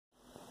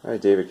Hi,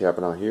 David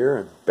Capanow here.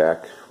 I'm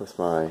back with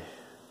my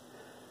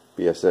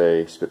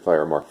BSA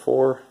Spitfire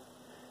MkIV,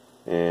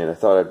 and I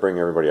thought I'd bring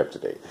everybody up to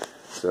date.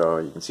 So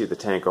you can see the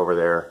tank over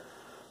there.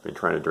 Been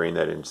trying to drain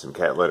that into some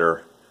cat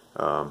litter.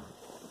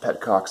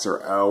 Petcocks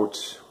are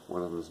out.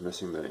 One of them is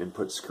missing the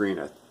input screen.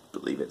 I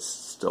believe it's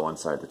still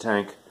inside the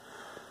tank.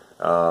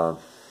 What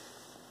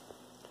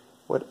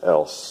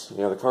else?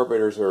 Yeah, the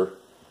carburetors are,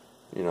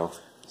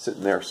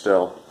 sitting there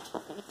still.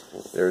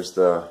 There's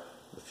the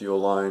fuel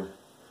line.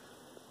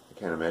 I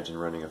can't imagine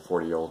running a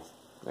 40-year-old,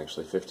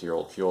 actually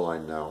 50-year-old fuel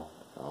line now.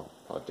 I'll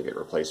have to get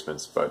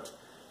replacements, but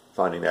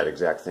finding that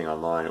exact thing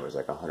online, it was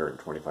like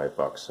 125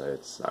 bucks.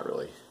 It's not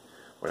really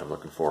what I'm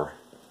looking for.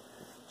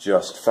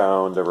 Just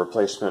found a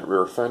replacement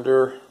rear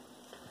fender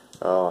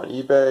on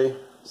eBay,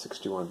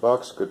 61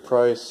 bucks, good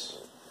price.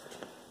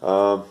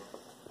 But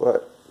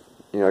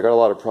I got a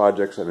lot of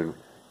projects. I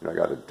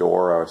got a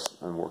door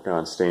I'm working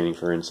on staining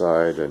for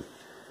inside, and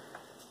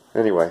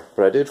anyway,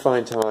 but I did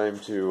find time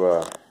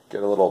to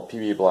get a little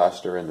PB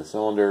blaster in the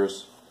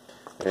cylinders,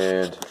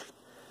 and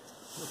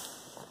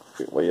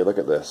well, you look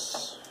at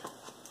this.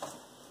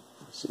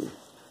 Let's see if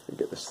I can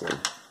get this thing.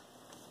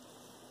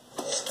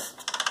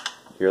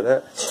 Hear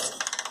that?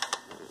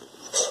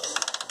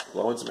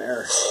 Blowing some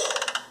air.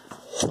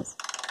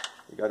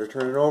 You got to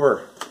turn it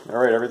over. All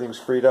right, everything's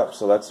freed up,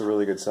 so that's a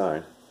really good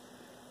sign.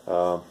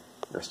 I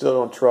still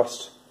don't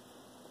trust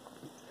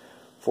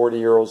 40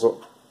 years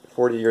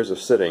of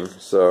sitting,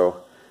 so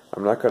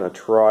I'm not going to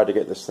try to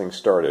get this thing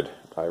started.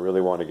 I really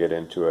want to get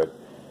into it.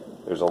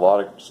 There's a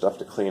lot of stuff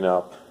to clean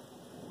up.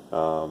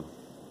 I'm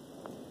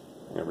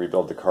going to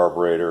rebuild the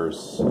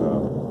carburetors. I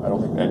don't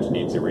think the engine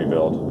needs a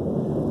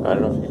rebuild. I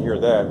don't know if you can hear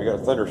that. We got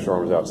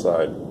thunderstorms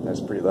outside.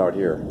 That's pretty loud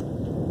here.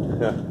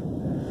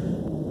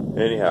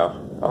 Anyhow,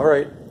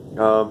 alright.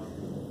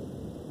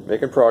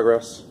 Making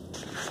progress.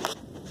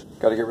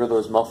 Got to get rid of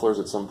those mufflers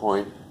at some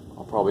point.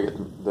 I'll probably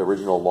get the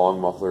original long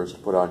mufflers to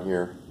put on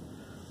here.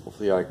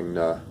 Hopefully I can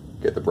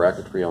get the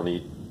bracketry I'll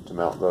need to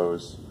mount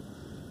those.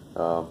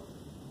 I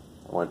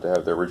want it to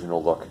have the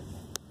original look.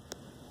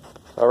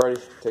 Alrighty,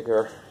 take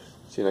care.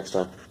 See you next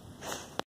time.